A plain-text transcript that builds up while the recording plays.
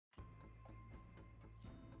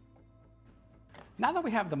Now that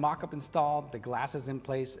we have the mock-up installed, the glass is in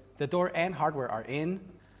place, the door and hardware are in,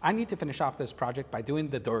 I need to finish off this project by doing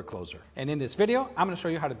the door closer. And in this video, I'm going to show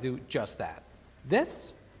you how to do just that.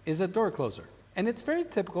 This is a door closer, and it's very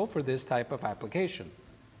typical for this type of application.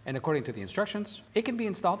 And according to the instructions, it can be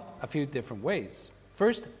installed a few different ways.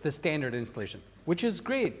 First, the standard installation, which is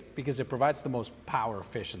great because it provides the most power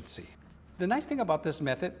efficiency. The nice thing about this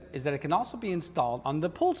method is that it can also be installed on the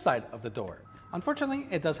pull side of the door. Unfortunately,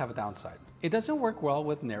 it does have a downside. It doesn't work well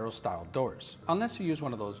with narrow style doors, unless you use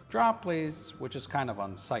one of those drop blades, which is kind of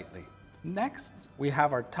unsightly. Next, we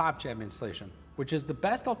have our top jam installation, which is the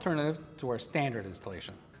best alternative to our standard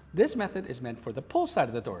installation. This method is meant for the pull side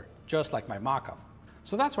of the door, just like my mock-up.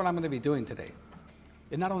 So that's what I'm going to be doing today.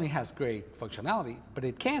 It not only has great functionality, but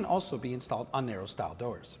it can also be installed on narrow style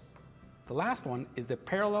doors. The last one is the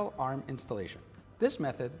parallel arm installation. This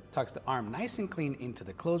method tucks the arm nice and clean into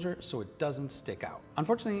the closer so it doesn't stick out.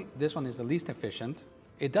 Unfortunately, this one is the least efficient.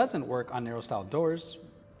 It doesn't work on narrow style doors,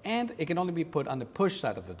 and it can only be put on the push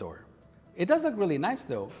side of the door. It does look really nice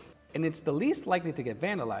though, and it's the least likely to get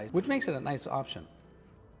vandalized, which makes it a nice option.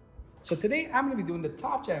 So today I'm going to be doing the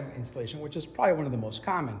top jam installation, which is probably one of the most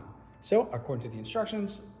common. So according to the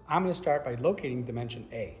instructions, I'm going to start by locating dimension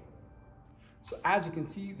A. So as you can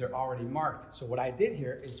see, they're already marked. So what I did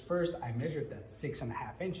here is first I measured that 6.5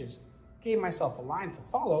 inches, gave myself a line to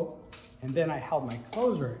follow, and then I held my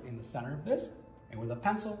closer in the center of this, and with a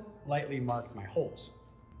pencil, lightly marked my holes.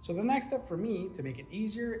 So the next step for me to make it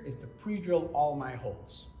easier is to pre-drill all my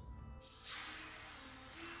holes.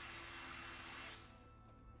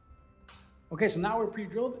 Okay, so now we're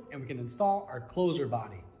pre-drilled and we can install our closer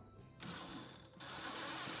body.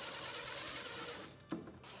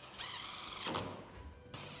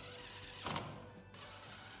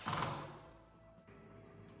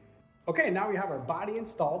 Okay, now we have our body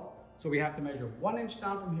installed. So we have to measure 1 inch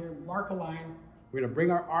down from here, mark a line. We're gonna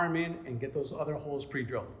bring our arm in and get those other holes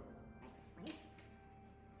pre-drilled.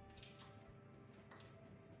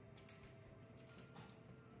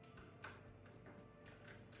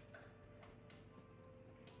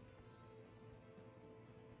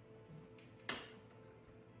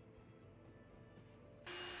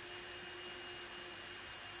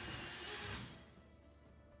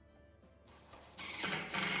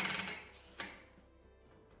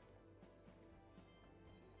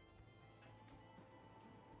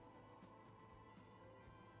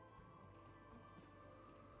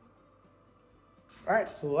 All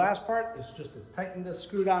right, so the last part is just to tighten this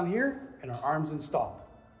screw down here and our arm's installed.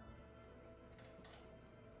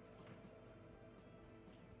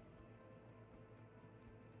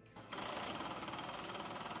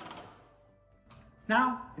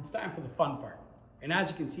 Now it's time for the fun part. And as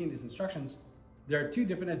you can see in these instructions, there are 2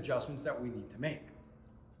 different adjustments that we need to make.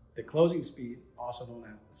 The closing speed, also known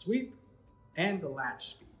as the sweep, and the latch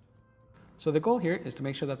speed. So the goal here is to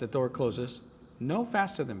make sure that the door closes no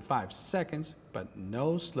faster than 5 seconds, but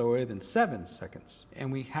no slower than 7 seconds.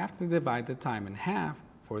 And we have to divide the time in half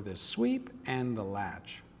for the sweep and the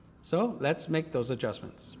latch. So let's make those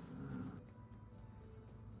adjustments.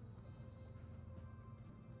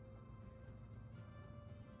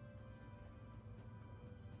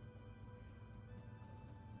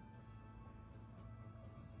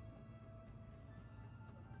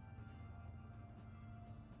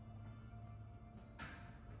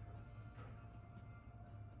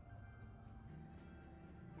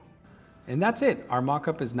 And that's it. Our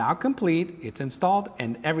mock-up is now complete, it's installed,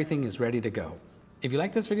 and everything is ready to go. If you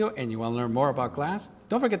like this video and you want to learn more about glass,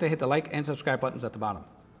 don't forget to hit the like and subscribe buttons at the bottom.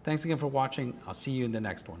 Thanks again for watching. I'll see you in the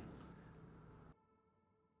next one.